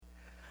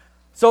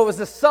So it was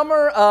the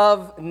summer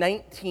of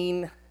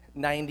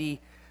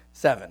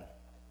 1997.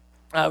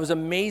 It was an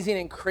amazing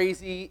and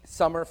crazy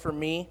summer for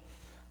me.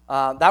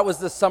 That was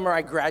the summer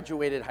I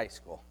graduated high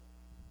school.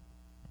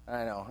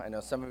 I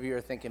know. Some of you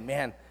are thinking,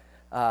 man,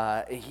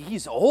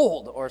 he's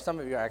old. Or some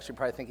of you are actually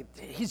probably thinking,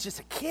 he's just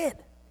a kid.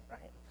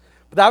 Right?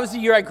 But that was the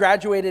year I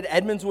graduated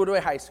Edmonds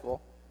Woodway High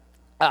School.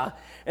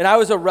 And I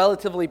was a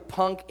relatively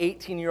punk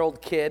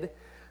 18-year-old kid.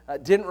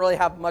 Didn't really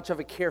have much of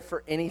a care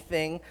for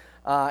anything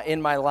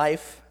in my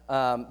life.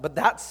 But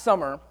that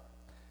summer,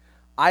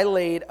 I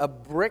laid a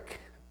brick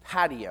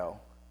patio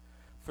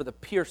for the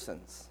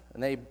Pearsons.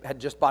 And they had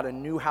just bought a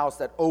new house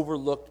that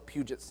overlooked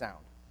Puget Sound.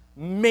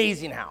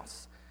 Amazing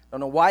house. Don't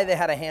know why they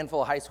had a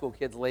handful of high school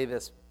kids lay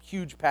this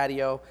huge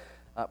patio.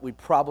 We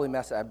probably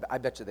messed it. I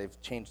bet you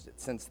they've changed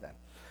it since then.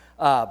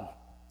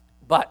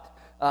 But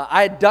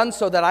I had done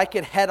so that I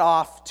could head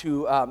off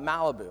to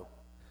Malibu.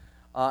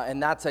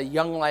 And that's a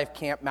Young Life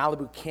camp,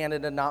 Malibu,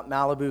 Canada, not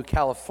Malibu,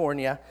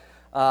 California.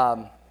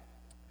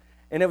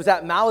 And it was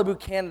at Malibu,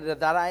 Canada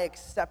that I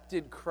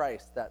accepted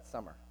Christ that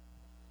summer.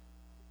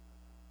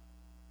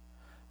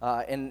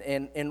 And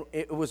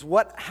it was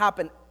what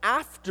happened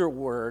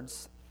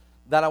afterwards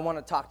that I want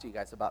to talk to you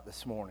guys about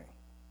this morning.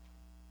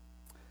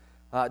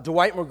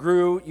 Dwight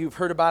McGrew, you've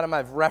heard about him.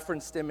 I've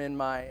referenced him in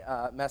my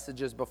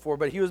messages before,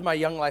 but he was my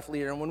Young Life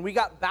leader. And when we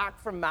got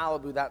back from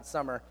Malibu that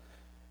summer,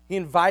 he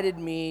invited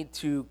me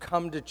to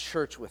come to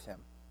church with him.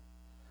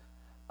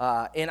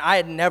 And I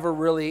had never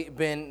really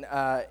been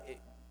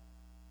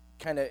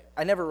I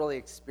never really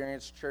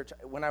experienced church.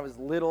 When I was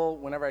little,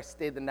 whenever I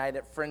stayed the night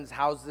at friends'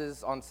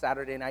 houses on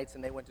Saturday nights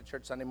and they went to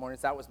church Sunday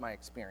mornings, that was my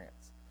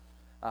experience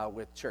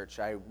with church.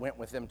 I went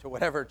with them to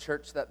whatever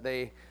church that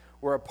they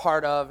were a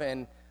part of,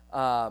 and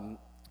I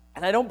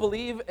don't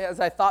believe,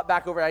 as I thought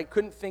back over it, I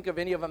couldn't think of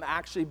any of them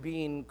actually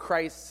being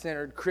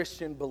Christ-centered,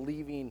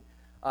 Christian-believing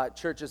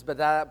churches, but at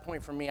that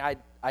point for me, I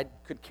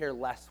could care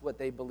less what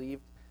they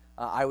believed.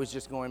 I was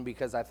just going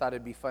because I thought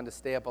it'd be fun to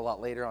stay up a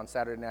lot later on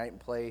Saturday night and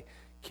play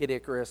Kid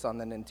Icarus on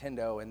the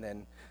Nintendo, and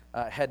then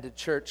head to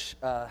church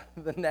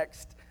the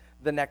next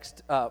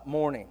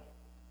morning.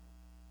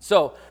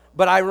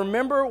 But I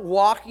remember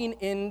walking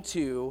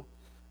into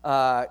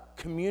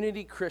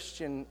Community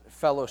Christian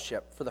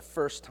Fellowship for the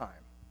first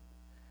time,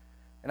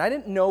 and I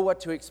didn't know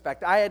what to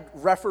expect. I had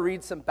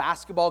refereed some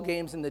basketball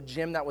games in the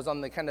gym that was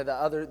on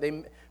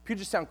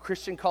Puget Sound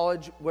Christian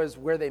College was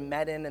where they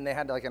met in, and they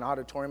had like an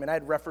auditorium, and I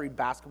had refereed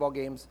basketball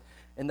games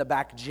in the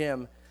back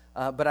gym.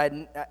 But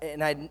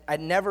I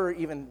never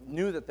even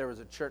knew that there was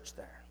a church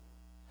there.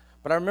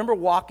 But I remember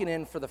walking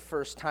in for the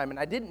first time, and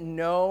I didn't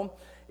know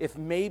if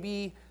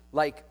maybe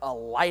like a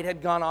light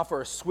had gone off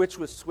or a switch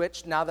was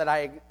switched now that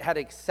I had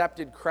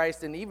accepted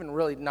Christ, and even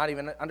really not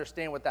even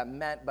understand what that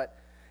meant, but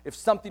if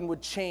something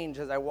would change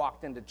as I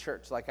walked into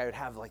church, like I would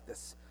have like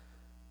this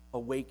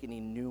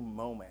awakening new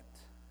moment.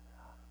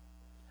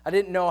 I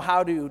didn't know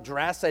how to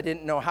dress. I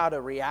didn't know how to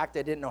react.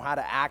 I didn't know how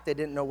to act. I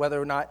didn't know whether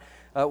or not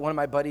one of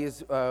my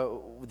buddies,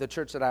 the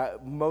church that I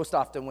most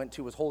often went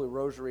to was Holy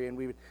Rosary, and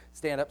we would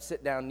stand up,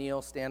 sit down,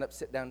 kneel, stand up,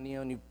 sit down,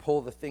 kneel, and you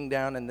pull the thing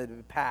down and the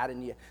pad,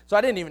 so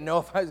I didn't even know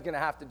if I was going to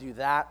have to do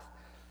that.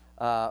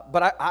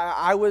 But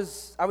I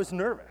was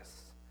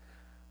nervous,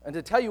 and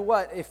to tell you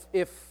what,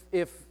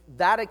 if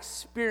that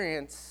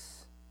experience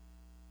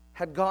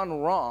had gone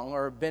wrong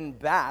or been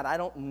bad, I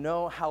don't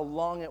know how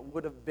long it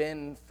would have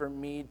been for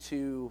me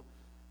to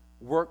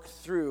work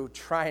through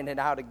trying it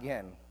out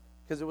again,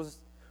 because it was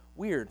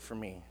weird for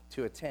me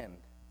to attend.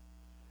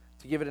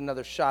 To give it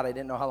another shot, I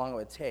didn't know how long it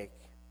would take.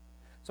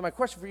 So my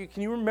question for you,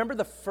 can you remember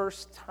the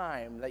first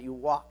time that you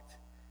walked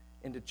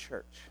into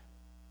church?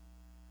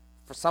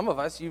 For some of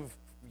us, you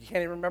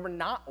can't even remember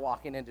not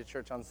walking into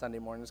church on Sunday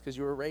mornings because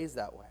you were raised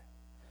that way.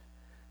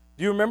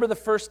 Do you remember the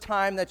first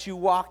time that you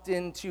walked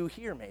into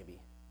here, maybe?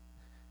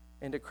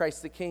 Into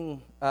Christ the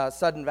King,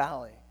 Sudden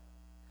Valley.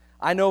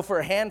 I know for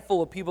a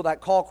handful of people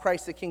that call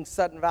Christ the King,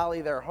 Sudden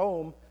Valley their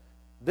home,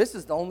 this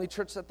is the only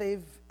church that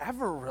they've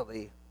ever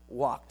really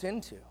walked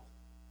into,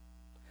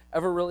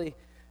 ever really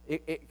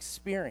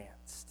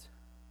experienced.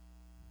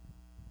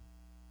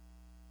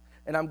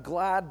 And I'm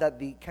glad that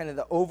the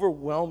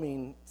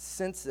overwhelming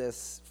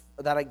census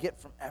that I get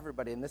from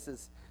everybody, and this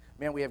is,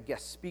 man, we have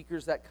guest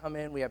speakers that come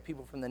in. We have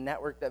people from the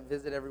network that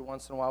visit every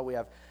once in a while. We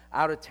have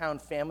out-of-town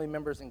family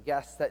members and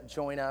guests that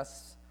join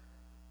us.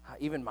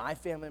 Even my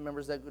family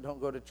members that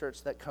don't go to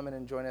church that come in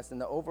and join us.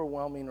 And the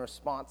overwhelming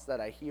response that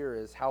I hear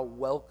is how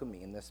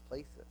welcoming this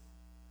place is.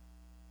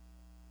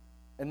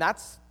 And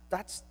that's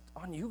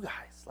on you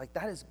guys. Like,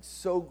 that is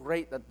so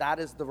great that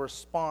is the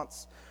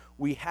response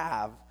we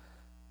have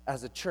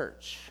as a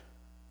church.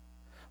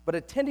 But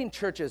attending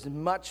church is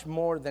much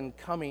more than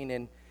coming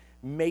and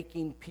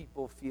making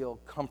people feel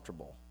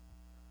comfortable,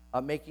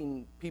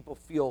 making people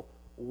feel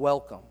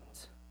welcomed.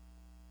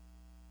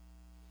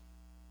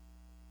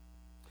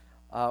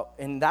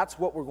 And that's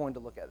what we're going to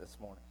look at this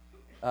morning.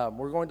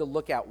 We're going to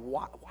look at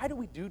why do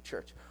we do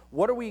church?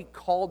 What are we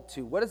called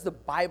to? What does the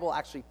Bible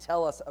actually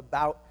tell us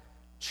about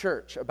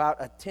church, about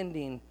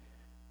attending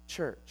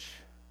church?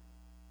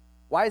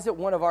 Why is it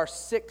one of our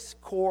 6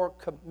 core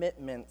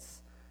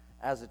commitments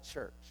as a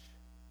church?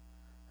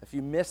 If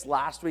you missed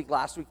last week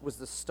was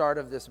the start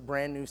of this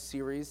brand new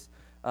series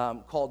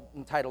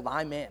entitled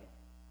I'm In.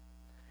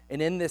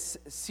 And in this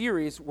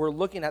series, we're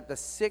looking at the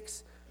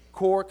 6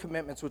 core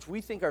commitments, which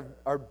we think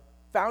are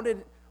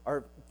founded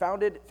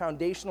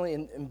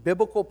foundationally in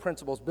biblical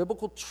principles,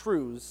 biblical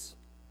truths,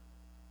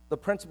 the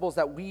principles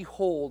that we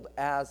hold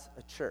as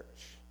a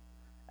church,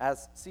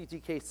 as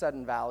CTK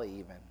Sudden Valley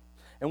even.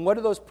 And what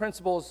do those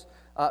principles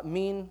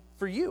mean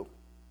for you?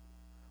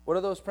 What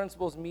do those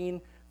principles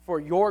mean for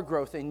your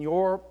growth in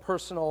your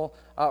personal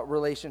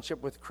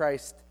relationship with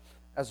Christ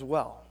as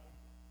well?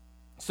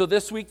 So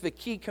this week, the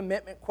key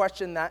commitment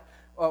question that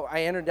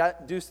I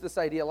introduced this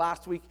idea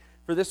last week.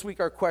 For this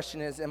week, our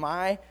question is, am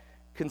I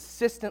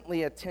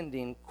consistently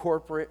attending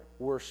corporate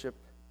worship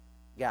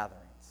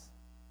gatherings?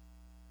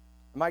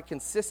 Am I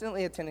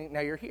consistently attending? Now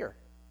you're here.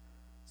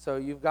 So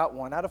you've got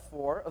 1 out of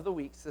 4 of the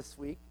weeks this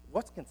week.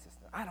 What's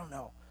consistent? I don't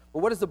know. But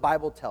what does the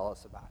Bible tell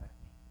us about it?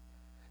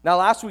 Now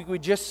last week we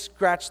just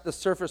scratched the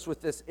surface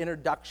with this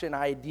introduction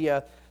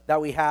idea that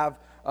we have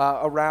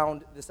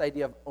around this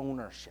idea of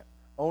ownership.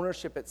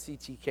 Ownership at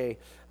CTK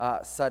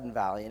Sudden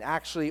Valley. And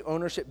actually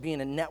ownership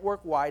being a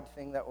network-wide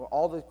thing that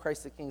all the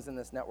Christ the Kings in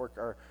this network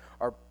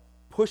are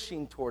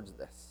pushing towards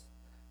this.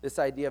 This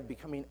idea of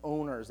becoming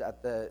owners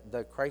at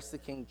the Christ the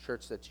King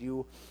church that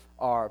you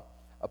are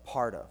a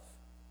part of.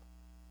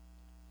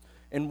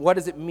 And what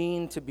does it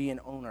mean to be an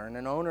owner? And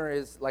an owner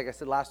is, like I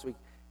said last week,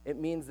 it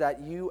means that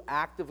you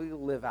actively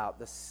live out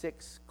the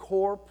 6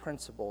 core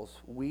principles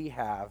we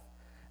have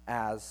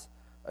as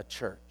a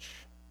church.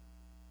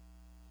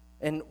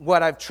 And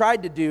what I've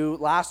tried to do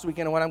last week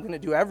and what I'm going to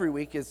do every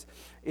week is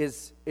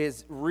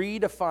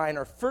redefine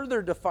or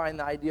further define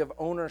the idea of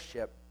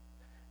ownership,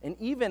 and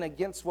even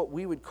against what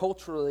we would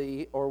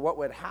culturally or what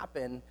would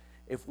happen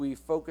if we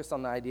focus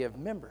on the idea of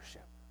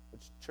membership,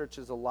 which church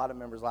has a lot of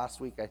members.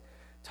 Last week I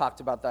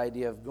talked about the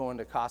idea of going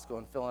to Costco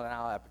and filling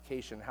out an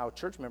application, how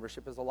church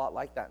membership is a lot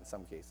like that in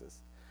some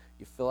cases.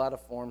 You fill out a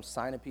form,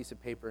 sign a piece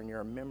of paper, and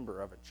you're a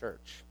member of a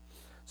church.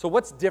 So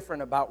what's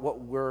different about what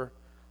we're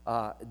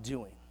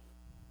doing?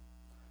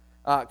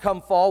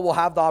 Come fall, we'll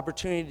have the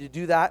opportunity to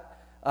do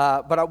that.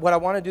 But what I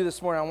want to do this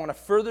morning, I want to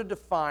further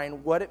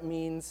define what it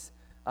means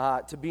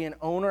to be an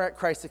owner at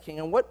Christ the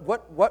King and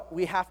what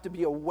we have to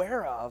be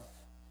aware of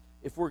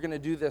if we're going to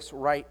do this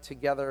right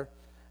together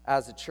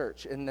as a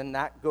church. And then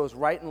that goes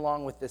right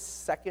along with this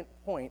second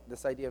point,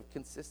 this idea of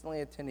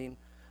consistently attending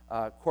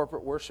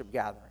corporate worship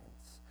gatherings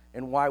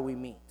and why we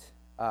meet,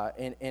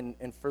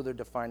 and further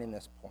defining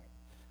this point.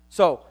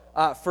 So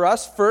for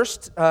us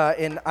first,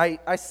 and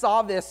I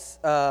saw this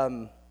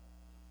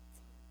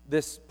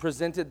this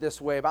presented this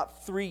way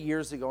about 3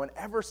 years ago, and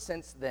ever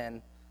since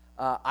then,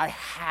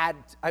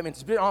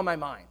 it's been on my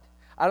mind.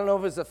 I don't know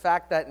if it's the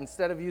fact that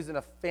instead of using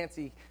a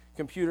fancy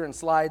computer and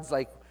slides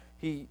like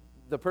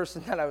the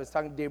person that I was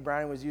talking to, Dave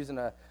Browning, was using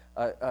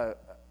a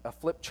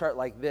flip chart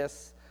like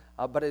this,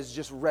 but it's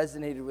just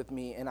resonated with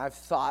me, and I've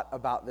thought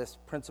about this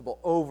principle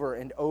over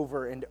and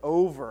over and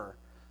over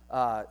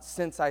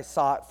since I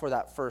saw it for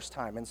that first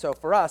time. And so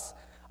for us,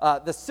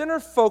 the center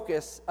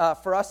focus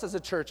for us as a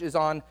church is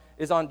on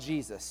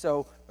Jesus.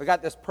 So we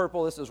got this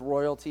purple. This is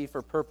royalty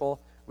for purple.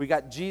 We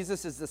got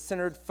Jesus as the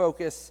centered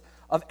focus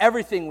of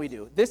everything we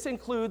do. This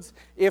includes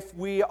if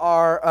we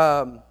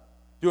are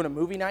doing a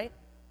movie night,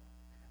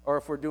 or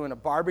if we're doing a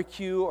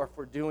barbecue, or if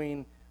we're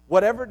doing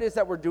whatever it is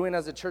that we're doing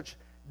as a church,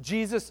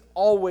 Jesus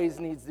always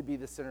needs to be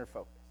the center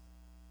focus.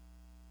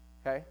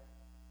 Okay?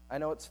 I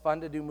know it's fun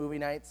to do movie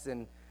nights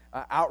and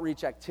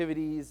outreach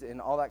activities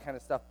and all that kind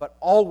of stuff, but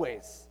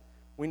always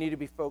we need to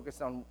be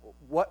focused on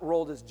what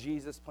role does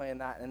Jesus play in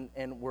that,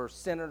 and we're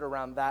centered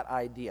around that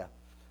idea.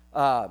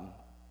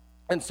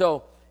 And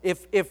so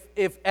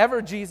if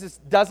ever Jesus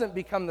doesn't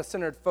become the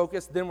centered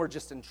focus, then we're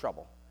just in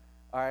trouble.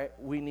 All right?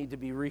 We need to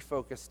be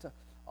refocused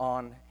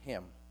on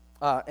him.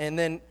 And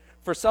then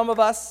for some of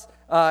us,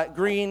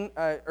 green,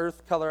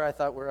 earth color, I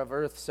thought we're of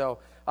earth. So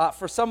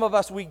for some of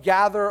us, we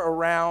gather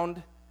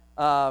around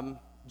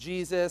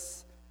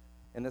Jesus.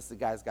 And this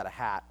guy's got a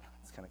hat.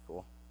 It's kind of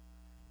cool.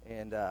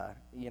 And,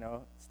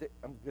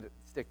 I'm good at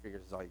stick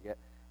figures is all you get.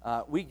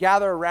 We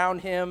gather around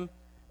him.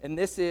 And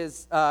this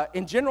is,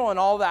 in general, in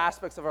all the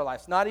aspects of our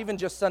lives, not even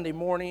just Sunday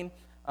morning.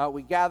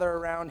 We gather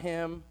around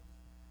him.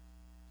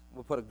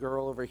 We'll put a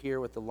girl over here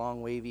with the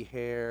long wavy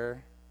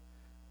hair.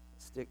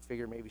 Stick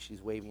figure, maybe she's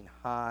waving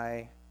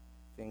high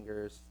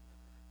fingers.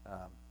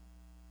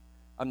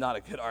 I'm not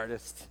a good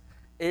artist.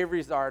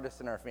 Avery's the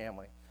artist in our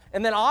family.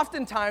 And then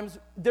oftentimes,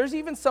 there's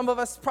even some of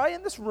us, probably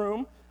in this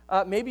room,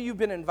 maybe you've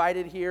been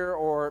invited here,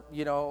 or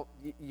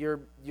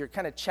you're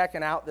kind of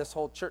checking out this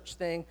whole church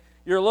thing.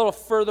 You're a little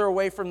further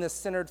away from this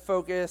centered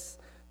focus,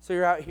 so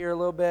you're out here a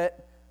little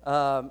bit,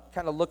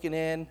 kind of looking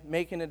in,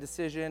 making a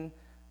decision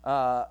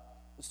as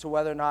to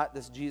whether or not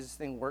this Jesus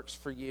thing works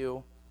for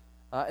you.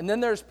 And then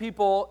there's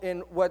people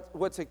in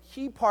what's a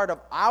key part of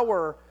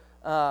our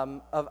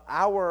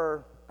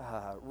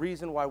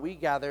reason why we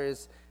gather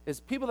is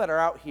people that are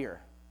out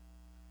here,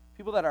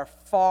 people that are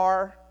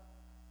far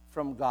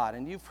from God.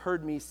 And you've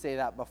heard me say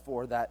that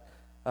before, that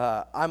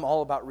I'm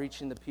all about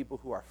reaching the people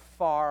who are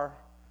far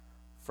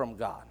from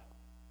God.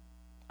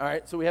 All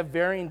right, so we have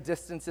varying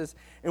distances.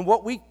 And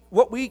what we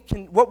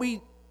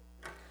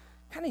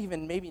kind of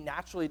even maybe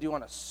naturally do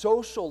on a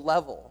social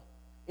level,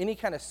 any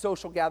kind of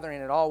social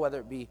gathering at all, whether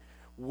it be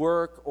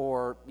work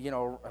or,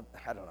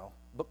 I don't know,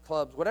 book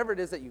clubs, whatever it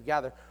is that you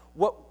gather,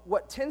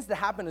 what tends to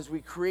happen is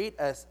we create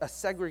a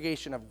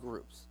segregation of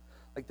groups.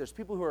 Like there's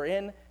people who are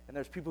in and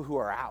there's people who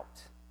are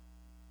out.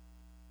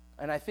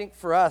 And I think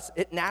for us,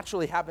 it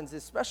naturally happens,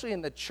 especially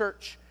in the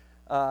church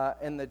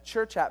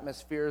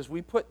atmospheres.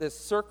 We put this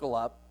circle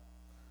up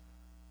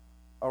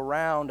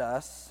around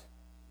us,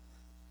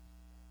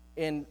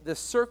 and the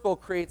circle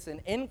creates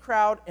an in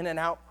crowd and an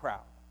out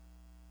crowd.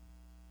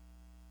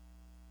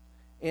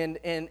 And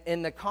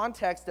in the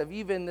context of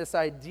even this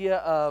idea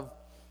of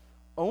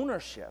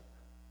ownership,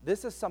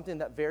 this is something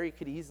that very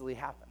could easily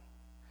happen.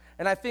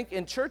 And I think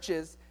in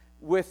churches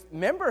with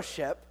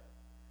membership,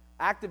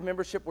 active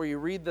membership, where you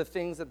read the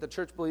things that the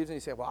church believes and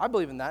you say, well, I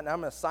believe in that, and I'm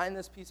going to sign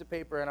this piece of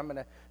paper, and I'm going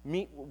to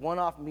meet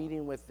one-off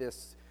meeting with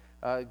this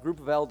group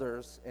of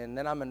elders, and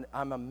then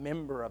I'm a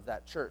member of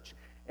that church.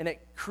 And it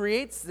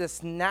creates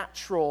this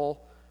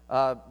natural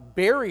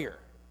barrier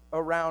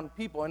around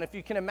people. And if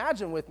you can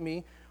imagine with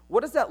me,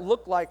 what does that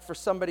look like for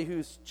somebody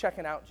who's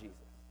checking out Jesus,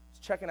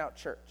 who's checking out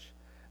church?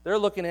 They're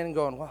looking in and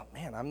going, well,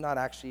 man, I'm not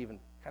actually even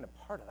kind of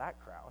part of that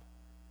crowd.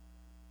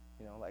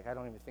 I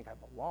don't even think I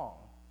belong.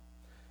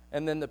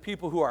 And then the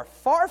people who are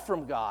far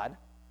from God,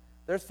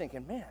 they're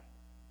thinking, man,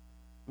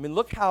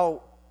 look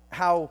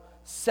how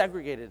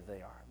segregated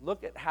they are.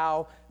 Look at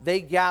how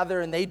they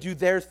gather and they do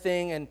their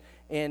thing,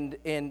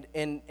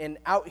 and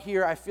out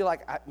here I feel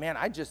like,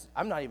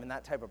 I'm not even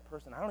that type of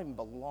person. I don't even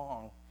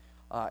belong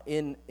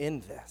in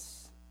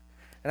this.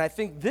 And I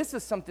think this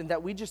is something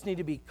that we just need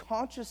to be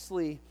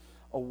consciously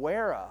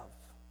aware of,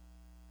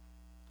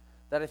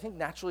 that I think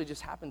naturally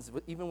just happens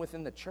even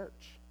within the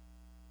church.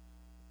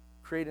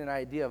 Create an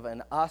idea of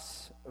an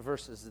us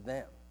versus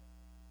them.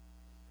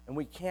 And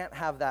we can't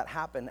have that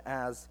happen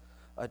as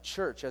a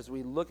church. As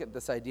we look at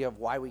this idea of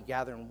why we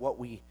gather and what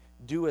we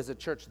do as a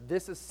church,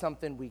 this is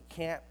something we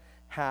can't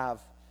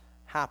have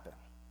happen.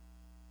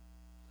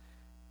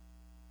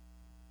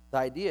 The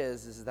idea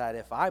is that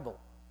if I belong,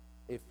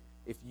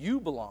 if you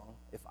belong,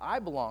 if I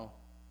belong,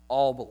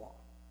 all belong.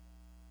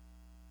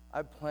 I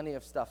have plenty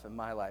of stuff in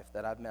my life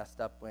that I've messed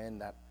up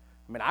in.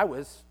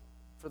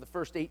 For the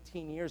first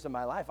 18 years of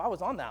my life, I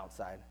was on the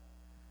outside.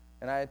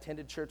 And I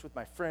attended church with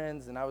my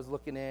friends, and I was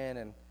looking in,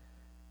 and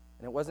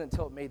it wasn't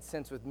until it made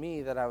sense with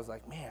me that I was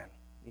like, man,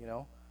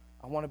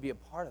 I want to be a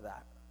part of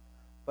that.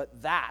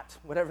 But that,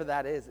 whatever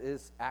that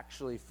is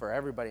actually for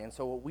everybody. And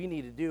so what we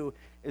need to do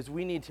is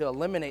we need to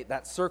eliminate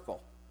that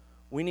circle.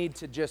 We need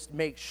to just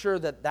make sure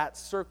that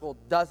circle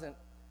doesn't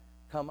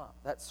come up.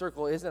 That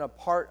circle isn't a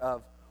part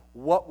of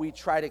what we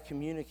try to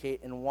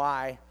communicate and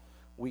why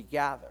we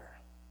gather.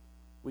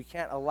 We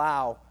can't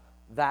allow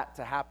that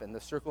to happen.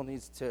 The circle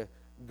needs to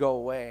go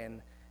away.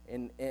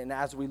 And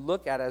as we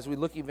look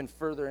even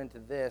further into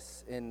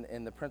this,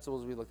 in the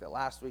principles we looked at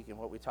last week and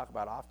what we talk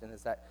about often,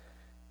 is that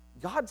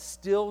God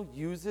still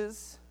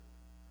uses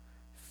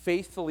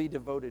faithfully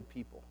devoted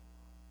people.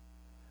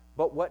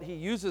 But what he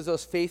uses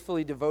those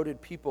faithfully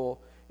devoted people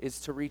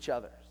is to reach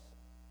others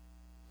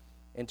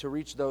and to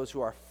reach those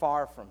who are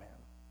far from him,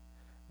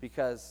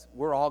 because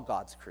we're all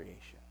God's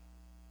creation,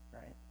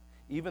 right?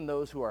 Even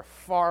those who are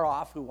far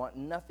off, who want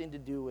nothing to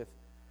do with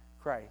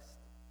Christ,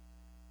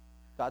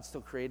 God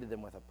still created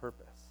them with a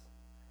purpose.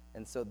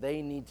 And so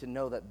they need to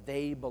know that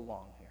they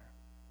belong here.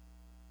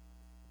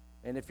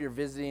 And if you're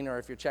visiting or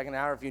if you're checking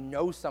out or if you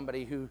know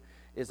somebody who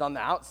is on the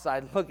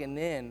outside looking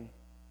in,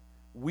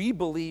 we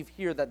believe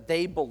here that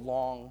they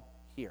belong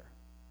here,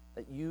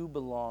 that you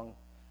belong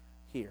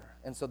here.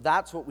 And so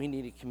that's what we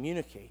need to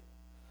communicate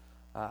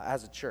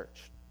as a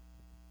church.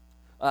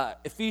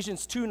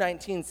 Ephesians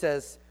 2:19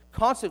 says,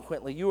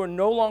 consequently, you are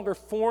no longer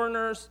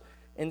foreigners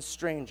and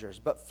strangers,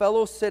 but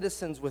fellow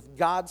citizens with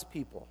God's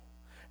people,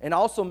 and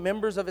also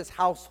members of his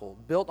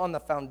household, built on the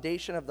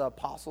foundation of the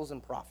apostles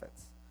and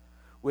prophets,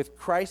 with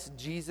Christ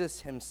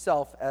Jesus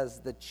himself as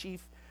the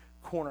chief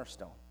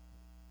cornerstone,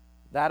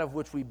 that of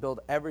which we build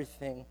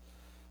everything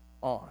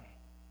on.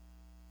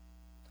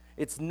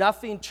 It's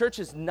nothing, church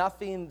is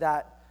nothing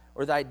that,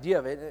 or the idea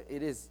of it,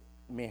 it is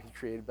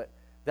man-created, but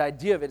the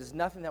idea of it is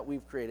nothing that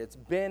we've created. It's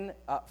been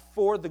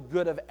for the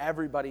good of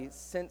everybody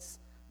since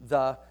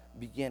the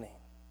beginning.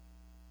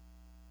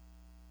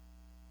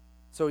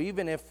 So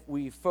even if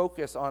we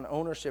focus on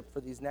ownership for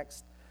these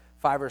next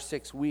 5 or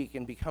 6 weeks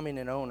and becoming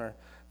an owner,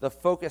 the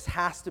focus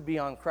has to be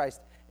on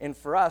Christ. And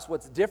for us,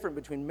 what's different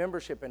between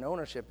membership and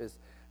ownership is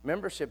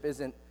membership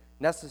isn't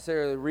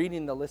necessarily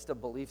reading the list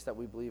of beliefs that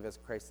we believe as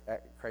Christ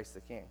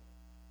the King.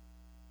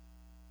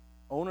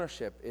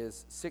 Ownership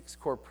is 6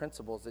 core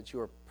principles that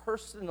you are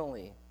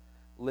personally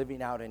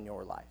living out in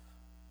your life.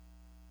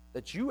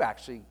 That you're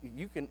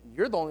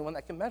the only one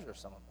that can measure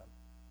some of them.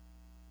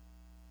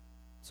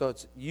 So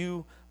it's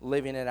you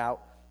living it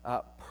out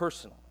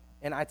personally.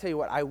 And I tell you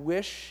what, I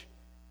wish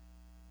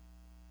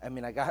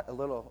I got a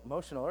little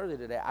emotional earlier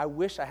today. I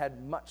wish I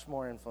had much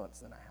more influence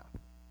than I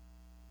have.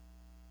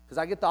 Because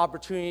I get the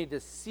opportunity to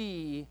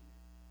see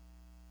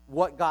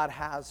what God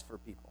has for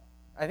people.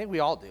 I think we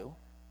all do.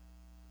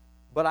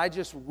 But I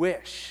just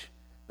wish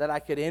that I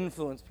could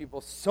influence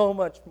people so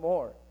much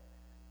more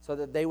so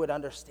that they would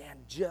understand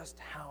just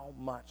how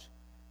much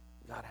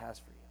God has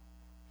for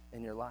you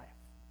in your life.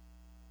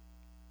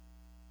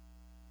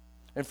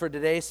 And for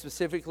today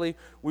specifically,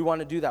 we want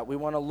to do that. We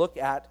want to look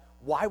at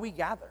why we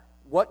gather,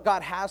 what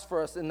God has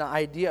for us in the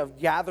idea of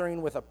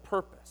gathering with a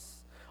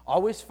purpose.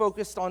 Always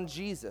focused on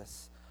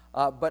Jesus,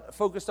 but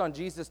focused on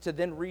Jesus to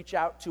then reach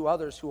out to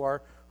others who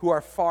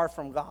are far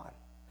from God.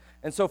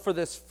 And so for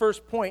this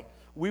first point,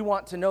 we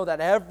want to know that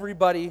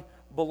everybody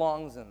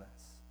belongs in this.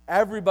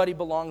 Everybody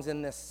belongs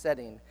in this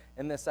setting,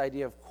 in this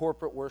idea of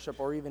corporate worship,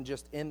 or even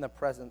just in the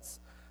presence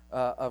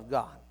of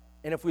God.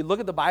 And if we look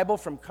at the Bible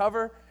from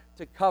cover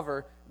to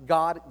cover,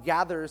 God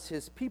gathers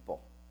his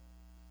people.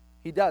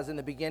 He does. In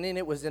the beginning,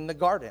 it was in the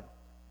garden.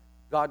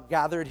 God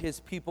gathered his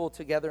people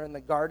together in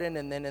the garden,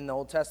 and then in the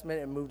Old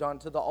Testament, it moved on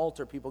to the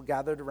altar. People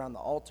gathered around the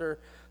altar,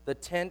 the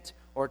tent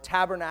or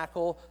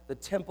tabernacle, the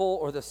temple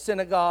or the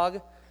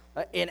synagogue.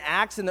 In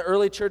Acts, in the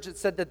early church, it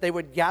said that they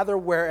would gather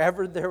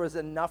wherever there was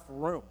enough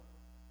room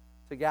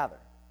to gather.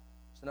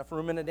 There's enough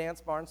room in a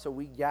dance barn, so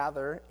we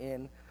gather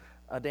in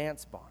a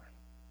dance barn.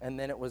 And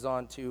then it was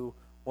on to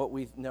what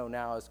we know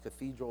now as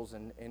cathedrals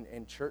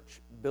and church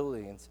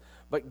buildings.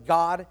 But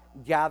God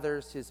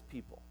gathers his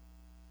people.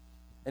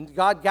 And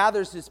God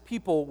gathers his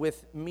people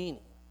with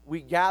meaning.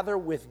 We gather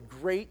with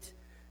great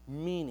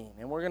meaning.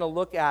 And we're going to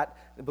look at,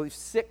 I believe,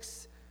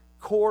 6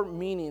 core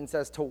meanings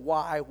as to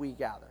why we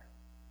gather.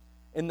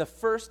 And the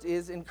first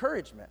is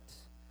encouragement.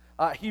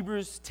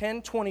 Hebrews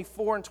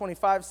 10:24 and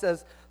 25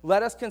 says,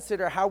 "Let us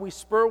consider how we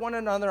spur one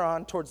another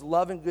on towards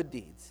love and good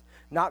deeds,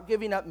 not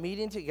giving up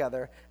meeting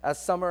together as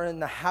some are in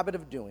the habit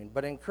of doing,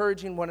 but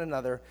encouraging one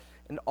another,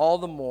 and all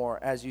the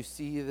more as you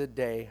see the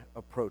day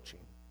approaching."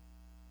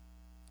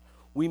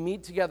 We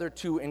meet together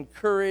to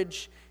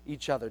encourage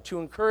each other, to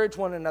encourage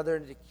one another,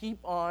 and to keep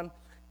on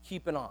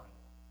keeping on,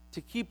 to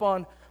keep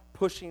on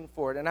pushing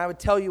forward. And I would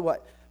tell you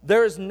what,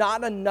 there is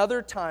not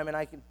another time, and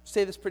I can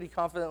say this pretty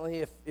confidently,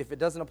 if it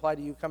doesn't apply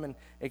to you, come and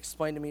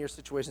explain to me your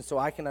situation so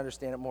I can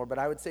understand it more, but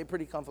I would say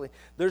pretty confidently,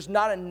 there's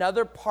not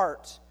another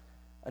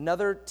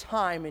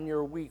time in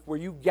your week where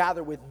you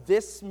gather with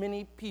this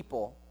many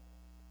people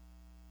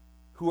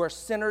who are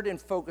centered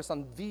and focused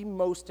on the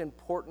most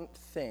important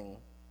thing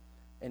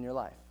in your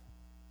life.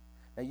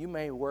 Now, you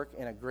may work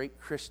in a great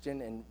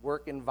Christian and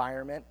work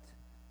environment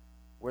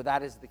where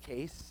that is the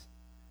case,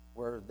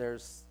 where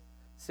there's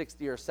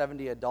 60 or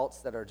 70 adults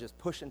that are just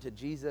pushing to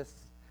Jesus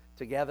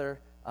together.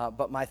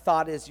 But my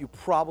thought is you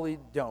probably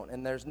don't.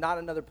 And there's not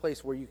another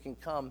place where you can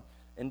come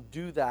and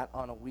do that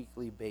on a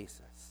weekly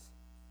basis.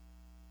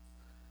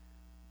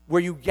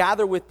 Where you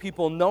gather with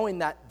people knowing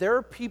that there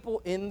are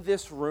people in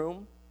this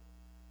room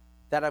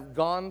that have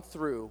gone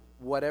through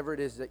whatever it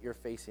is that you're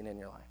facing in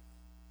your life.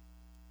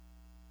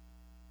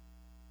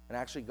 And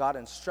actually, God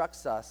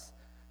instructs us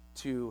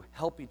to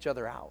help each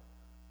other out.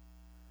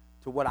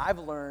 To what I've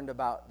learned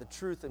about the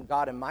truth of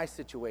God in my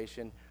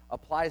situation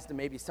applies to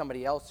maybe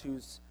somebody else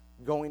who's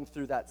going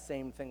through that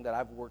same thing that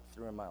I've worked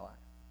through in my life.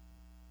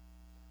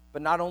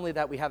 But not only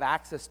that we have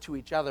access to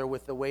each other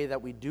with the way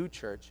that we do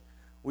church,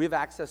 we have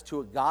access to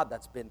a God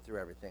that's been through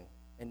everything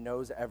and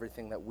knows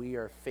everything that we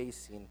are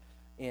facing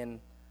in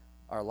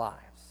our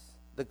lives.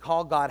 The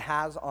call God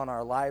has on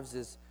our lives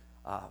is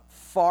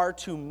far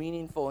too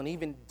meaningful and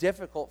even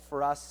difficult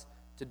for us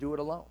to do it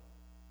alone.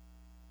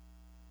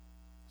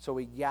 So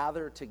we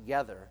gather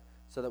together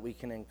so that we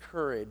can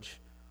encourage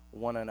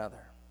one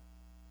another.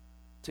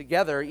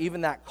 Together,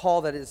 even that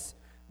call that is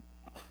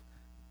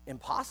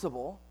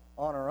impossible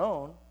on our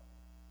own,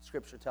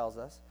 Scripture tells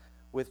us,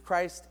 with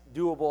Christ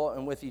doable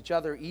and with each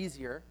other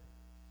easier.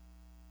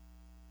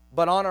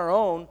 But on our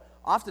own,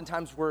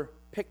 oftentimes we're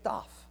picked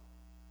off.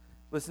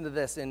 Listen to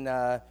this in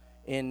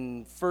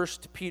 1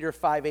 Peter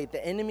 5:8.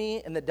 "The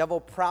enemy and the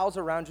devil prowls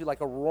around you like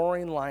a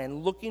roaring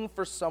lion, looking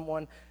for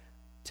someone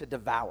to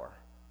devour."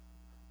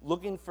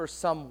 Looking for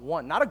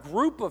someone, not a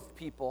group of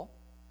people,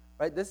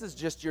 right? This is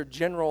just your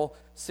general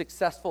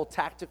successful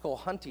tactical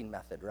hunting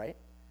method, right?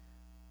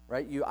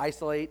 Right? You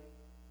isolate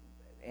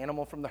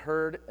animal from the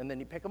herd and then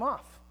you pick them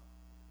off,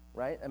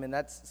 right?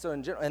 That's so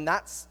in general, and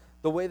that's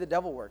the way the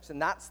devil works.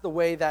 And that's the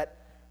way that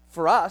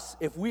for us,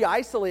 if we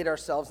isolate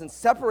ourselves and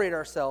separate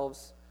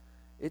ourselves,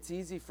 it's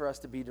easy for us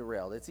to be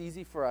derailed. It's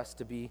easy for us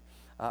to be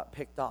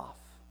picked off.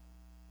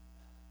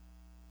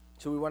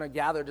 So we want to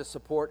gather to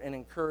support and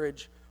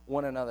encourage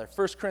one another.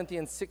 1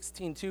 Corinthians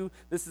 16:2,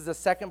 this is the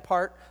second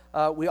part.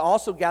 We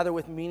also gather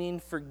with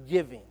meaning for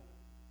giving.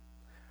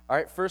 All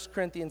right, 1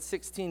 Corinthians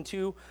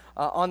 16:2,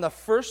 on the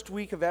first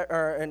week of,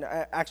 and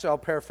actually I'll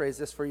paraphrase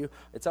this for you.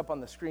 It's up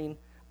on the screen.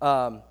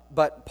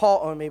 But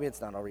Paul, maybe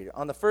it's not, I'll read it.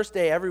 "On the first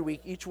day every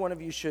week, each one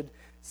of you should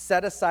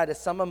set aside a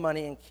sum of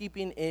money and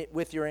keeping it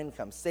with your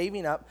income,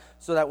 saving up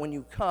so that when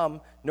you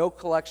come, no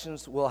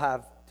collections will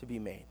have to be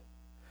made."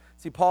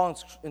 See, Paul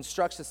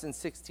instructs us in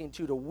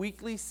 16:2 to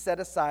weekly set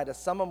aside a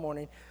sum of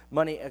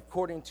money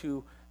according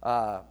to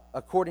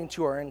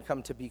our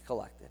income to be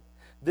collected.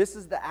 This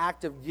is the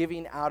act of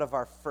giving out of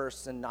our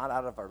firsts and not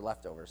out of our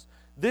leftovers.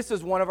 This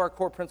is one of our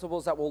core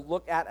principles that we'll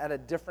look at a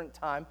different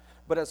time.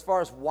 But as far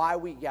as why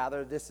we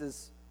gather, this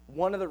is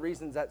one of the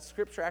reasons that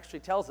Scripture actually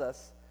tells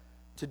us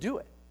to do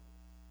it,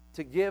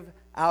 to give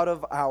out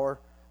of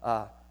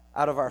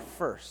our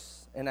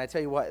firsts. And I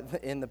tell you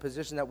what, in the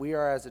position that we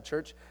are as a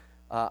church,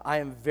 I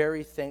am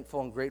very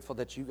thankful and grateful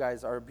that you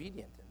guys are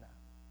obedient in that.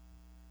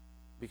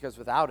 Because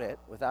without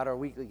our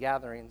weekly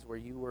gatherings where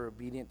you were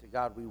obedient to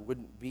God, we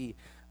wouldn't be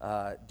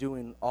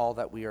doing all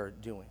that we are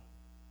doing.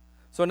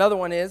 So another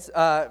one is,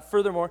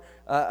 furthermore,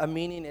 a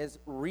meaning is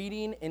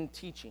reading and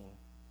teaching.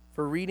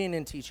 For reading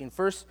and teaching.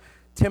 1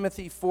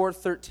 Timothy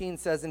 4:13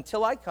 says,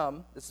 "Until I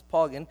come," this is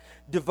Paul again,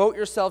 "devote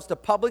yourselves to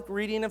public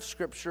reading of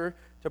Scripture,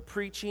 to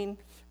preaching,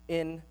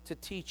 and to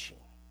teaching."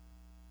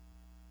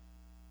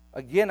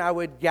 Again, I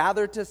would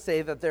gather to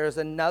say that there is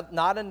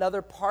not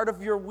another part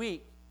of your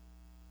week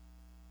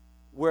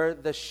where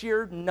the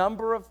sheer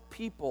number of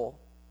people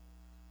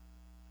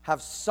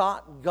have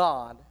sought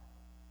God,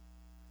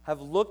 have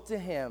looked to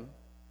Him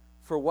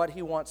for what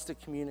He wants to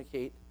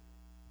communicate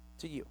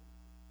to you,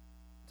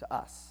 to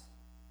us.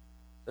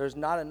 There's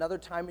not another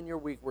time in your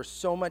week where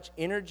so much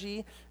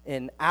energy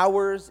and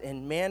hours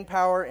and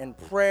manpower and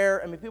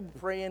prayer, people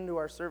pray into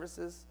our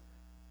services,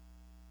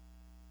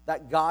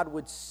 that God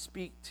would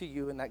speak to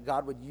you and that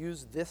God would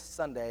use this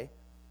Sunday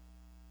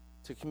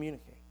to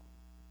communicate.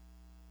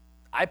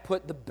 I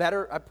put the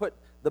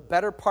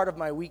better part of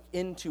my week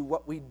into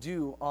what we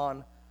do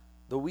on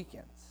the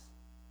weekends.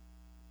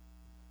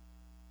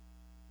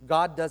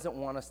 God doesn't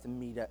want us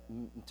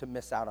to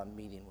miss out on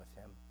meeting with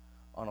Him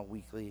on a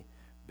weekly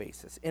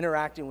basis,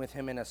 interacting with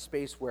Him in a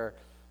space where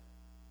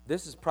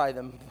this is probably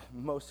the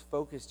most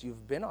focused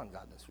you've been on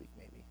God this week,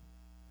 maybe.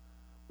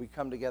 We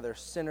come together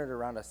centered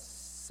around a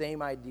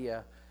same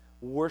idea,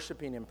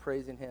 worshiping and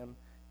praising Him,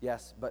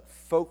 yes, but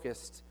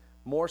focused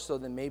more so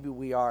than maybe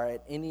we are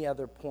at any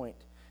other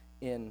point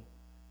in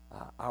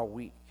our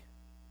week.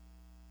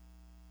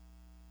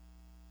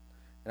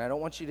 And I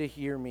don't want you to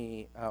hear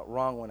me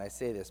wrong when I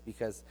say this,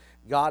 because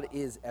God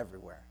is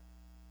everywhere,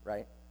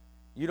 right?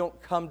 You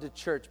don't come to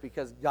church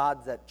because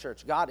God's at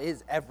church. God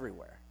is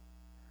everywhere,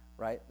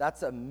 right?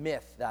 That's a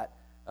myth that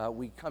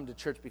we come to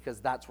church because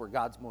that's where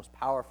God's most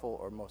powerful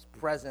or most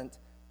present.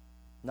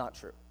 Not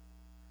true.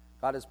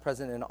 God is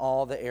present in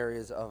all the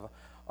areas of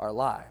our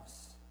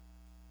lives.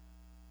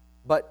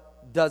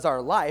 But does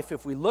our life,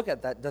 if we look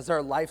at that, does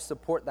our life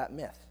support that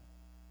myth?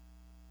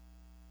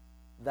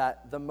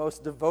 That the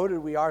most devoted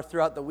we are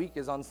throughout the week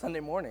is on Sunday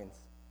mornings.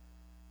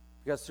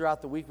 Because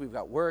throughout the week we've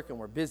got work and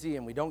we're busy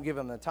and we don't give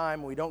Him the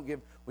time. We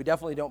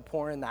definitely don't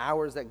pour in the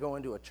hours that go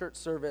into a church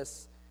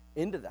service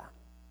into that.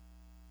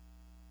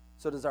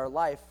 So does our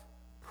life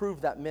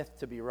prove that myth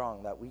to be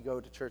wrong, that we go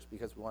to church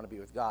because we want to be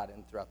with God,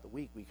 and throughout the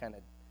week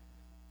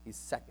He's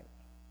second?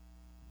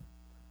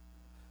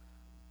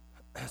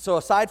 So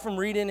aside from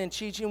reading and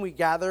teaching, we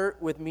gather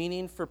with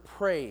meaning for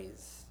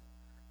praise.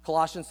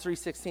 Colossians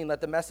 3:16,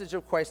 "Let the message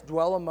of Christ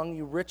dwell among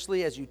you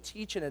richly as you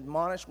teach and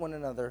admonish one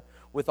another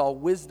with all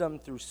wisdom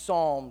through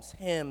psalms,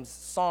 hymns,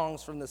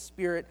 songs from the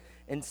Spirit,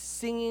 and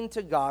singing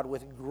to God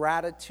with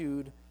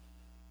gratitude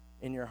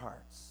in your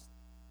hearts."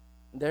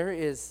 There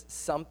is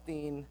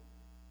something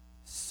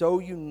so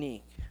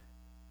unique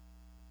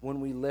when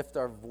we lift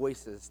our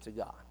voices to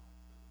God.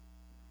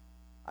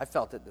 I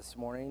felt it this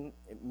morning.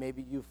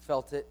 Maybe you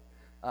felt it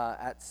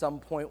at some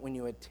point when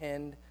you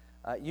attend.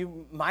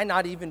 You might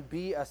not even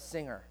be a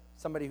singer,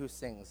 somebody who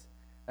sings.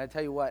 And I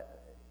tell you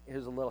what,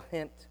 here's a little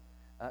hint.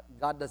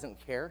 God doesn't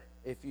care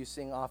if you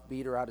sing off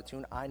beat or out of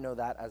tune. I know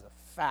that as a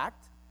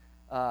fact.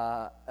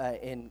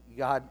 And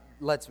God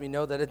lets me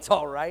know that it's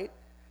all right.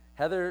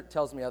 Heather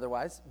tells me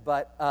otherwise.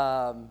 But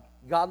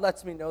God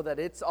lets me know that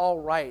it's all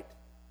right.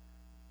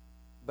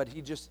 But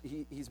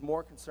he's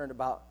more concerned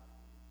about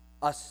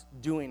us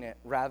doing it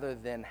rather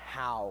than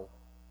how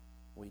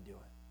we do it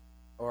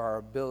or our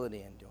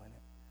ability in doing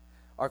it.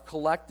 Our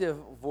collective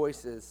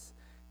voices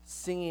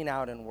singing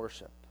out in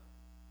worship.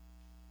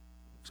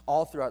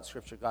 All throughout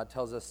Scripture, God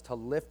tells us to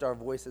lift our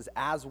voices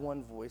as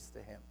one voice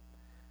to Him.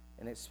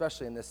 And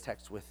especially in this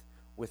text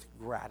with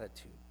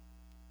gratitude.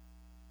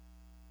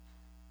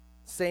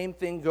 Same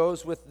thing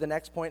goes with the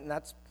next point, and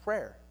that's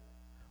prayer.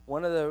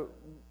 One of the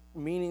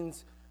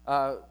meanings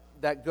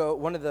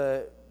one of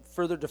the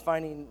further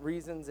defining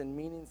reasons and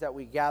meanings that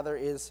we gather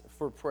is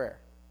for prayer.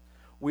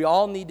 We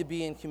all need to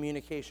be in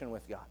communication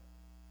with God.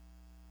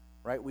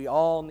 Right? We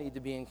all need to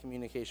be in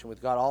communication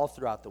with God all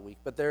throughout the week.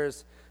 But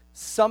there's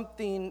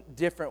something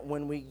different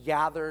when we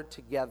gather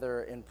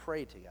together and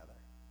pray together.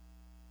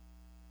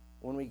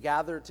 When we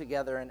gather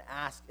together and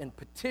ask and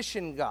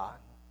petition God.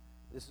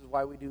 This is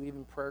why we do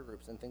even prayer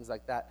groups and things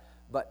like that.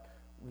 But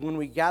when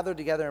we gather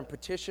together and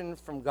petition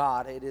from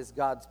God, it is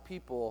God's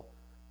people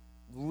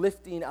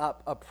lifting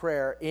up a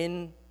prayer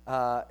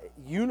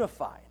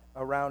unified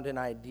around an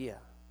idea.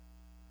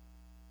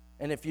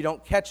 And if you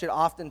don't catch it,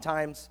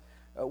 oftentimes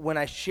when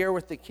I share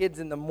with the kids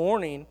in the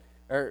morning,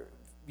 or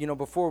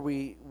before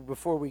we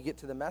get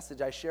to the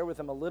message, I share with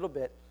them a little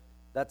bit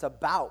that's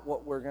about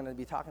what we're going to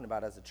be talking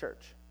about as a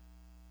church.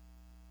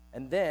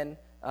 And then,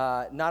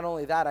 not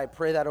only that, I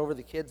pray that over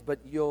the kids, but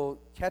you'll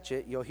catch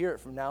it, you'll hear it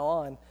from now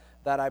on,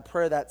 that I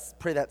pray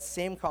that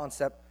same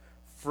concept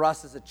for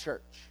us as a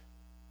church.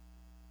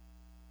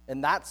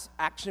 And that's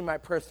actually my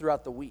prayer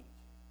throughout the week.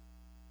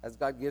 As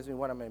God gives me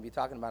what I'm going to be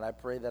talking about, I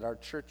pray that our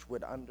church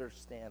would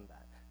understand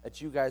that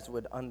you guys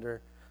would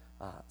understand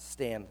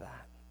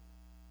that.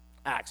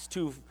 Acts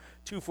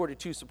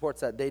 2:42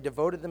 supports that. They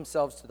devoted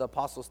themselves to the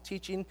apostles'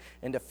 teaching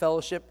and to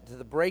fellowship, to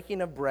the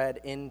breaking of bread,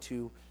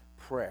 into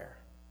prayer.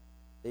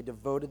 They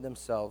devoted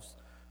themselves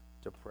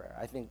to prayer.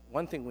 I think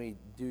one thing we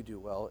do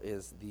well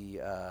is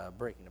the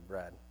breaking of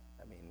bread.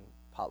 I mean,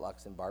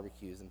 potlucks and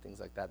barbecues and things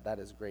like that. That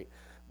is great.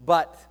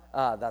 But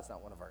that's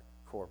not one of our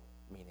core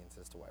meanings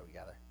as to why we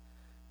gather.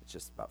 It's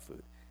just about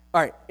food.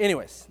 All right,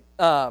 anyways,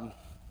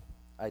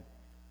 I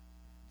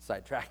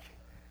sidetrack.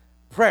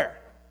 Prayer.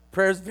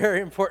 Prayer is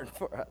very important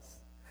for us.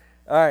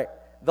 All right,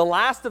 the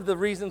last of the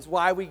reasons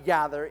why we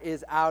gather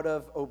is out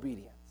of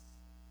obedience.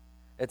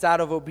 It's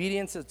out of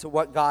obedience to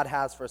what God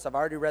has for us. I've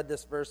already read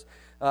this verse,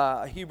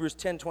 Hebrews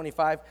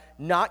 10:25.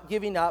 Not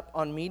giving up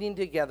on meeting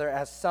together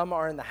as some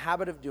are in the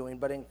habit of doing,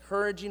 but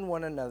encouraging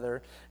one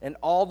another, and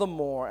all the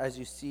more as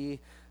you see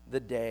the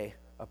day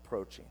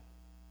approaching.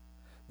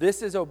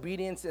 This is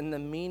obedience in the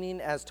meaning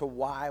as to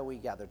why we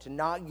gather, to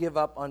not give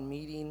up on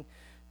meeting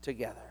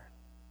together.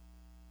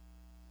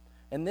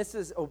 And this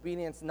is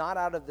obedience not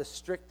out of the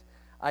strict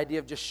idea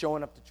of just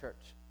showing up to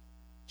church,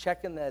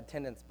 checking the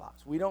attendance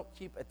box. We don't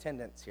keep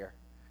attendance here.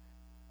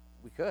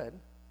 We could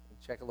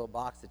check a little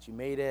box that you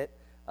made it.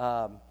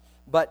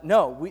 But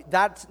no,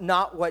 that's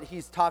not what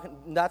he's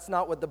talking. That's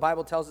not what the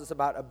Bible tells us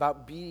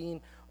about being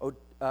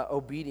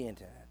obedient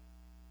in it.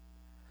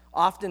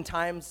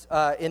 Oftentimes,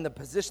 in the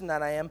position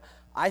that I am,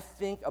 I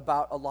think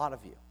about a lot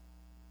of you.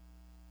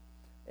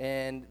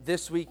 And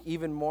this week,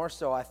 even more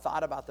so, I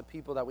thought about the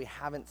people that we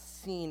haven't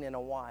seen in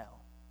a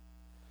while.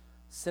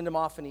 Send them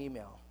off an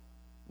email.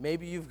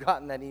 Maybe you've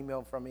gotten that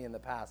email from me in the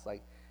past,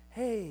 like,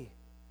 hey,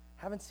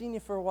 haven't seen you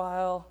for a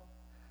while.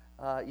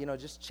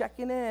 Just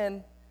checking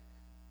in.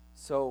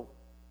 So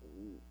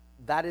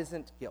that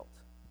isn't guilt.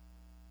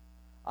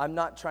 I'm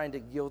not trying to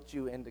guilt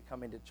you into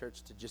coming to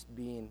church to just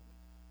being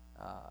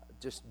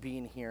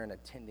here and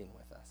attending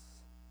with us.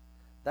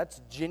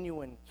 That's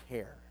genuine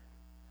care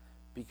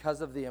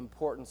because of the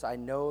importance I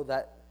know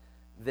that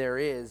there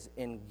is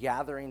in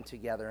gathering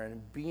together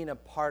and being a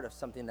part of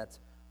something that's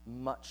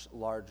much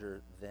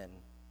larger than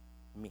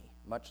me,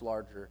 much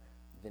larger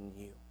than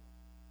you.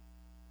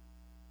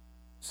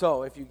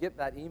 So if you get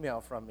that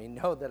email from me,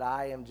 know that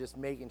I am just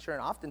making sure.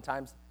 And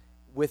oftentimes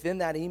within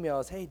that email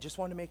is, hey, just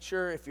want to make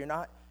sure if you're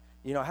not,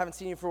 haven't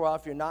seen you for a while,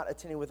 if you're not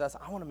attending with us,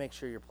 I want to make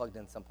sure you're plugged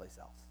in someplace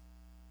else.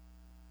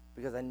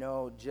 Because I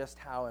know just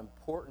how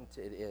important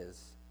it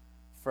is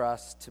for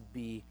us to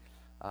be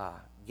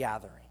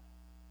gathering.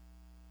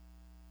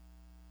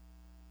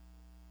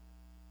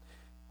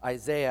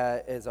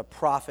 Isaiah is a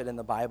prophet in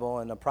the Bible,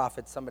 and a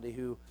prophet's somebody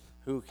who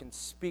can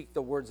speak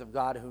the words of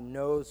God, who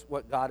knows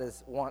what God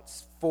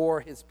wants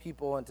for his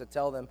people and to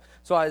tell them.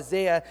 So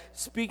Isaiah,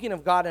 speaking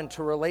of God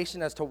into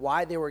relation as to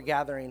why they were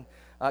gathering,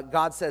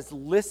 God says,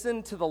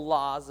 listen to the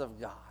laws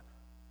of God.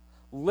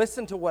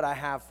 Listen to what I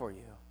have for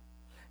you.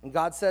 And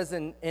God says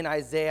in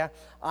Isaiah,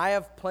 I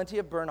have plenty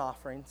of burnt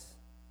offerings.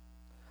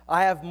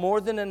 I have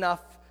more than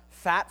enough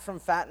fat from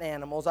fattened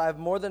animals. I have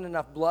more than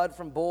enough blood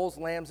from bulls,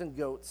 lambs, and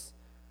goats.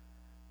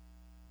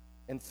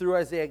 And through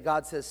Isaiah,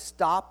 God says,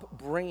 stop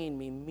bringing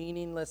me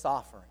meaningless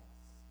offerings.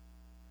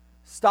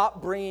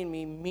 Stop bringing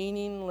me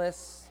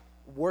meaningless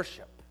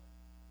worship.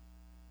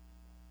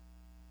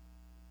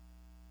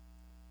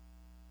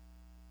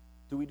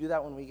 Do we do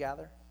that when we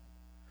gather?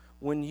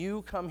 When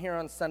you come here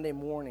on Sunday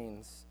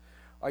mornings,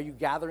 are you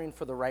gathering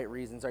for the right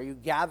reasons? Are you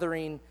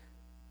gathering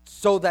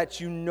so that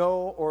you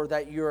know or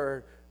that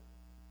you're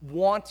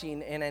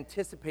wanting and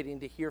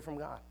anticipating to hear from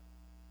God?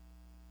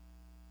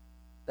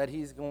 That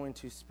he's going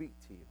to speak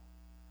to you.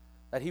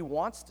 That he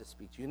wants to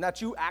speak to you and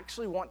that you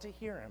actually want to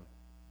hear him?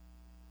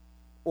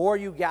 Or are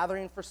you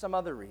gathering for some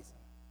other reason?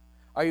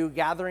 Are you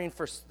gathering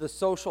for the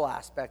social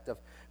aspect of,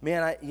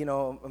 man,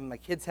 my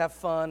kids have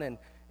fun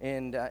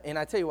and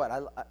I tell you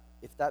what,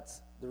 if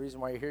that's the reason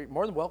why you're here, you're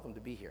more than welcome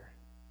to be here.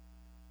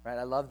 Right?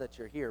 I love that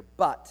you're here,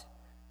 but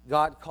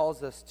God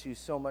calls us to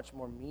so much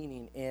more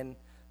meaning in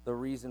the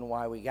reason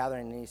why we gather,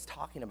 and he's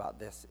talking about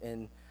this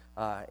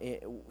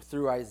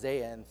through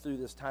Isaiah and through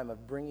this time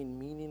of bringing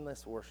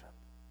meaningless worship.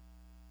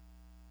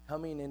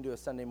 Coming into a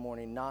Sunday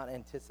morning not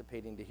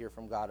anticipating to hear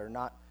from God or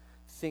not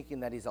thinking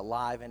that he's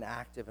alive and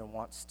active and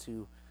wants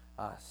to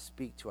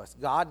speak to us.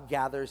 God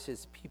gathers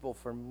his people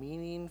for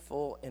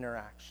meaningful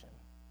interaction.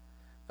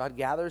 God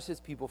gathers his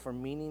people for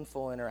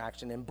meaningful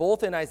interaction. And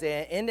both in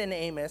Isaiah and in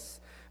Amos,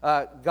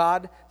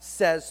 God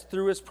says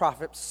through his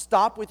prophet,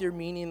 stop with your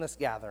meaningless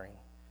gathering.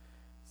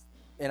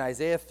 in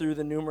Isaiah through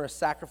the numerous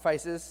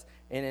sacrifices,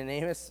 and in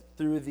Amos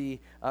through the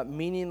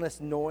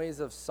meaningless noise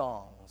of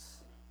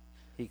songs,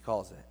 he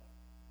calls it.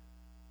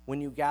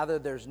 When you gather,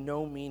 there's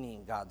no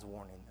meaning, God's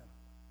warning them.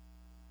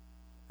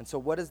 And so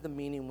what is the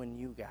meaning when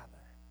you gather?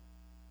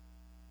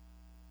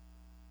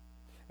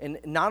 And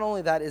not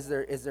only that is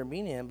there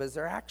meaning, but is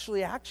there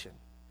actually action?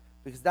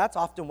 Because that's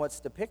often what's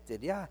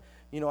depicted. Yeah,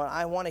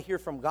 I want to hear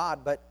from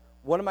God, but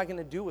what am I going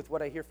to do with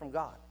what I hear from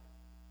God?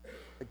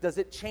 Like, does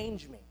it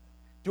change me?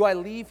 Do I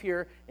leave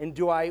here and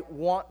do I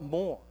want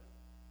more?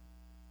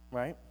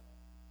 Right?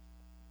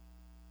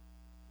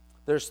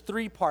 There's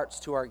 3 parts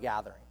to our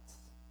gatherings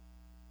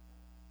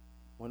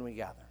when we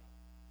gather.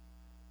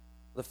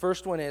 The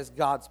first one is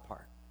God's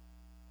part.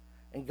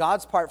 And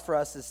God's part for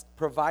us is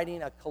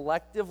providing a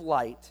collective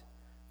light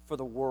for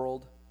the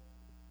world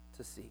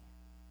to see.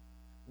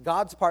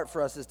 God's part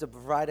for us is to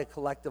provide a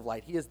collective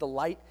light. He is the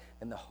light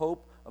and the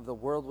hope of the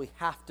world. We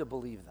have to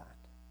believe that.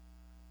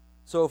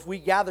 So if we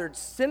gathered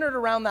centered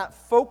around that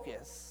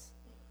focus,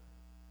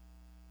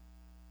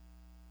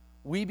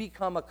 we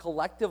become a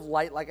collective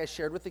light, like I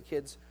shared with the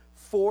kids,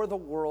 for the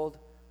world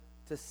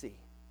to see.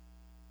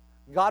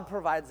 God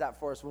provides that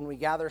for us when we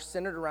gather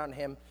centered around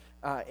Him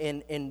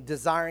in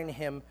desiring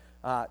Him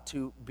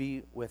to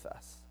be with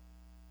us,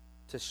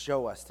 to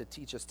show us, to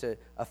teach us, to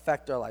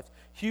affect our lives.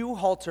 Hugh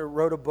Halter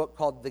wrote a book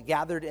called The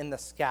Gathered and the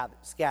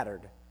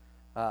Scattered.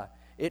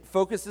 It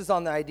focuses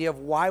on the idea of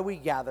why we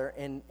gather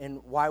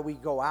and why we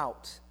go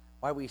out,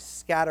 why we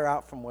scatter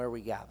out from where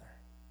we gather.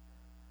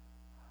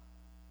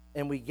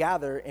 And we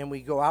gather and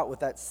we go out with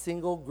the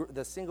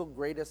single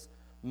greatest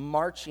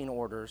marching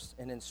orders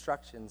and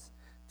instructions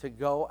to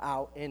go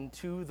out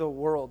into the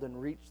world and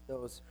reach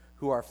those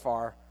who are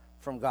far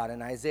from God.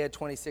 In Isaiah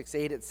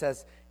 26:8, it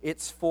says,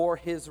 it's for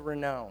His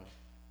renown,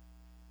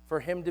 for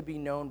Him to be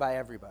known by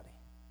everybody,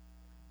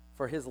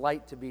 for His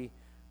light to be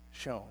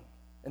shown.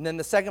 And then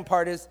the second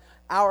part is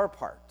our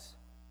part.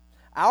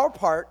 Our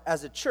part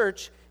as a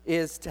church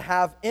is to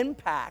have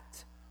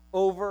impact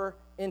over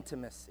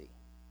intimacy.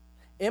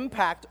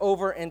 Impact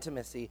over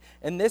intimacy.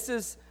 And this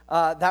is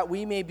that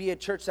we may be a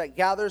church that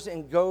gathers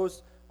and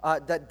goes,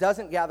 that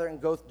doesn't gather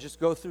and just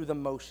go through the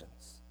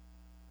motions.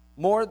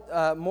 More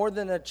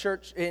than a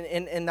church,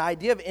 and the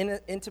idea of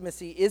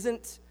intimacy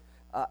isn't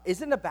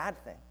a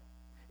bad thing.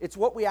 It's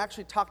what we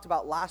actually talked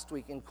about last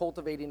week in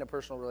cultivating a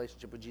personal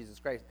relationship with Jesus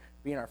Christ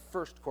being our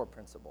first core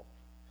principle.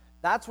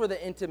 That's where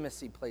the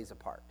intimacy plays a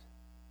part,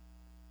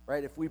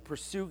 right? If we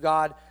pursue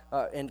God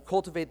and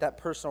cultivate that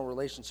personal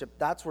relationship,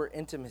 that's where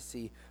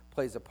intimacy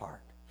plays a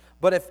part.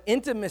 But if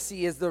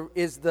intimacy is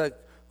the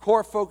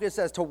core focus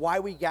as to why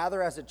we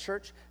gather as a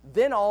church,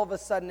 then all of a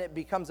sudden it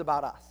becomes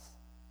about us.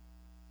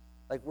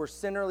 Like we're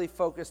centrally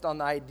focused on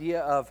the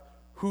idea of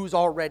who's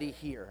already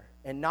here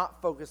and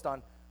not focused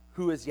on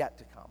who is yet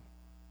to come.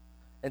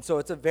 And so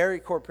it's a very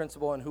core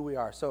principle in who we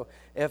are. So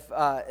if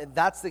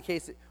that's the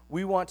case,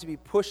 we want to be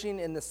pushing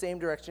in the same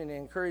direction and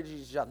encourage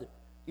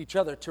each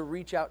other to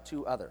reach out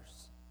to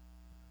others,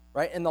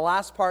 right? And the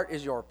last part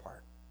is your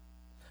part.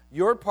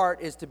 Your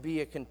part is to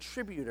be a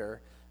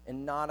contributor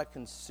and not a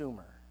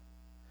consumer.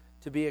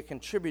 To be a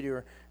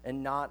contributor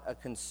and not a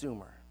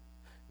consumer.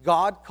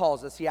 God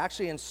calls us, He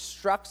actually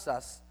instructs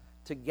us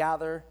to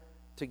gather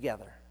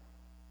together.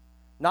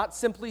 Not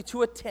simply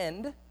to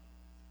attend,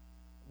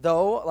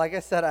 though, like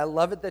I said, I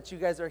love it that you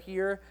guys are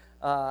here.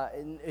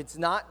 And it's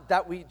not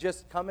that we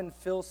just come and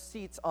fill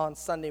seats on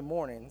Sunday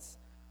mornings.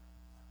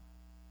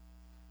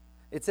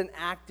 It's an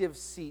active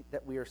seat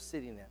that we are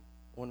sitting in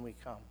when we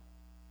come.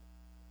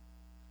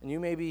 And you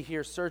may be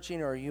here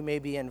searching, or you may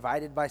be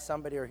invited by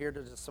somebody or here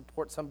to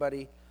support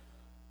somebody.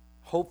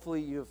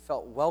 Hopefully you have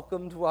felt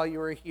welcomed while you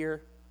were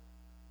here.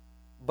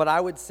 But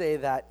I would say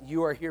that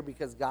you are here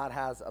because God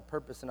has a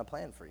purpose and a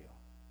plan for you.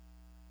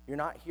 You're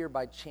not here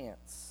by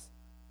chance.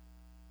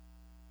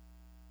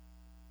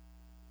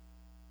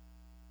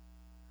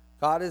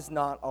 God is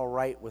not all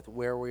right with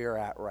where we are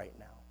at right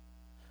now.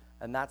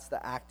 And that's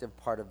the active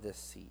part of this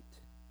seat.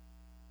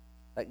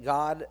 That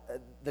God,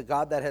 the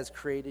God that has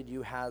created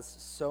you, has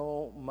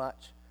so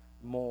much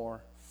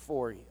more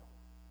for you.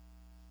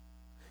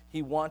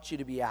 He wants you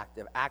to be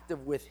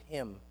active with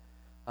Him,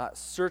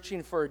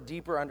 searching for a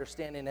deeper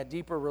understanding, a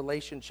deeper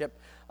relationship,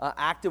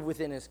 active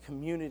within His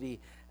community,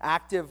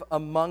 active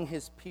among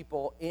His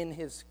people in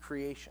His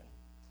creation.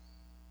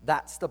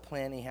 That's the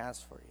plan He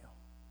has for you.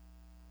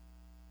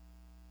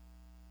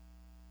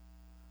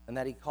 And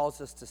that He calls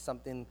us to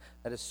something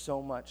that is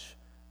so much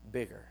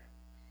bigger.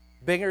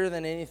 Bigger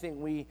than anything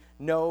we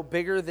know,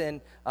 bigger than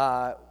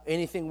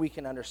anything we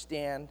can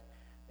understand.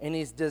 And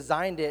He's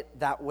designed it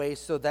that way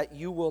so that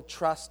you will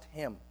trust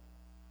Him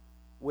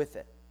with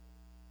it.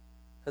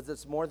 Because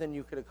it's more than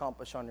you could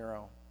accomplish on your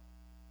own.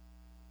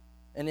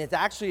 And it's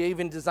actually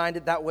even designed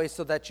it that way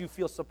so that you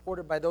feel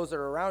supported by those that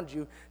are around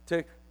you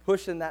to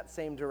push in that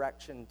same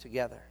direction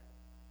together.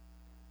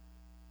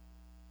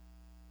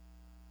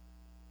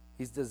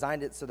 He's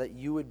designed it so that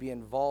you would be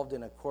involved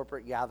in a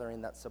corporate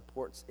gathering that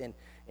supports and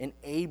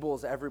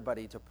enables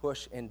everybody to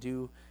push and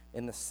do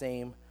in the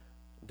same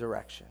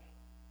direction.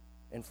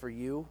 And for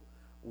you,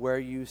 where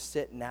you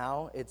sit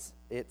now,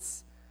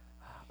 it's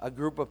a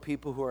group of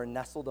people who are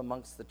nestled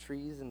amongst the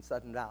trees in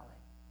Sudden Valley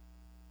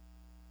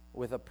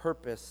with a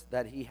purpose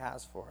that he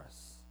has for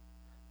us.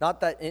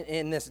 Not that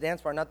in this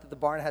dance bar, not that the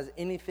barn has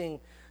anything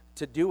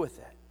to do with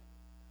it,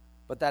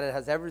 but that it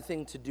has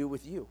everything to do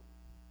with you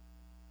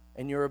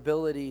and your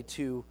ability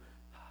to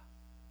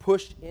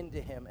push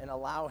into him and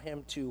allow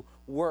him to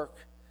work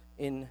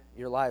in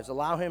your lives.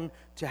 Allow him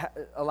to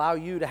allow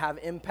you to have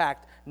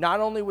impact not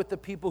only with the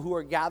people who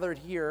are gathered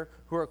here,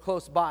 who are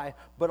close by,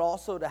 but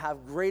also to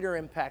have greater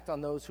impact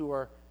on those who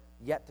are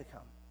yet to come,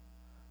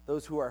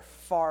 those who are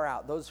far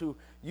out, those who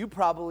you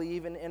probably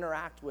even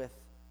interact with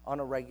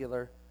on a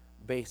regular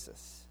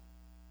basis.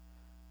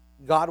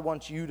 God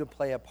wants you to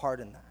play a part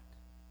in that.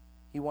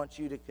 He wants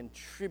you to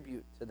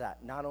contribute to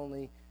that, not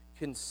only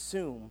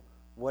consume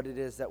what it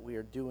is that we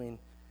are doing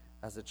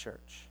as a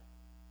church.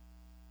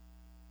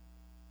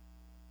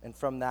 And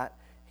from that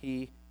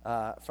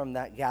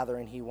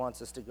gathering, he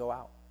wants us to go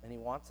out. And he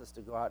wants us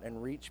to go out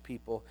and reach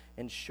people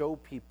and show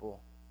people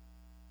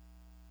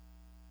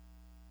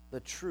the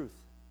truth.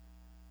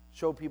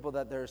 Show people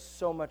that there's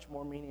so much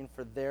more meaning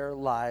for their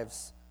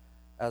lives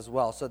as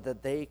well, so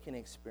that they can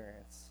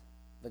experience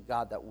the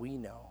God that we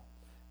know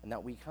and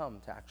that we come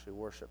to actually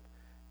worship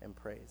and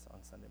praise on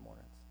Sunday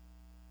mornings.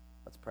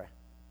 Let's pray.